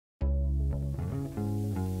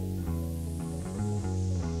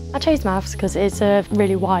I chose maths because it's a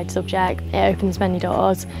really wide subject. It opens many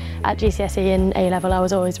doors. At GCSE and A-level I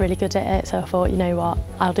was always really good at it, so I thought, you know what,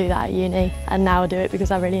 I'll do that at uni, and now I do it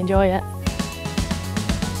because I really enjoy it.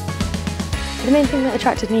 The main thing that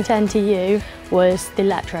attracted me to NTU was the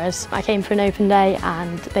lecturers. I came for an open day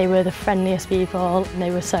and they were the friendliest people, and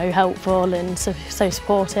they were so helpful and so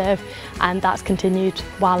supportive, and that's continued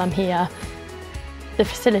while I'm here. The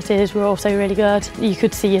facilities were also really good. You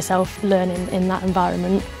could see yourself learning in that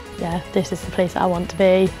environment. Yeah, this is the place that I want to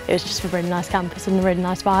be. It was just a really nice campus and a really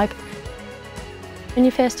nice vibe. In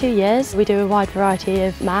your first 2 years, we do a wide variety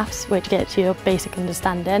of maths, which gets you your basic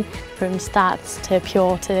understanding, from stats to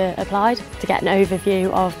pure to applied, to get an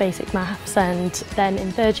overview of basic maths. And then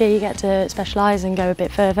in third year, you get to specialise and go a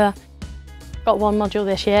bit further. Got one module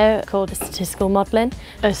this year called statistical modelling,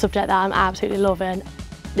 a subject that I'm absolutely loving.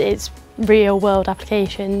 It's real world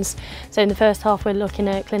applications. So in the first half we're looking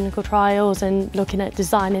at clinical trials and looking at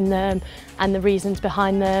designing them and the reasons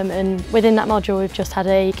behind them, and within that module we've just had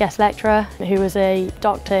a guest lecturer who was a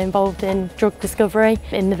doctor involved in drug discovery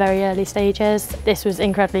in the very early stages. This was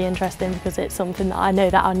incredibly interesting because it's something that I know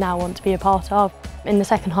that I now want to be a part of. In the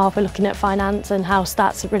second half we're looking at finance and how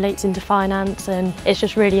stats relates into finance, and it's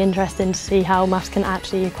just really interesting to see how maths can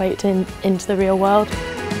actually equate into the real world.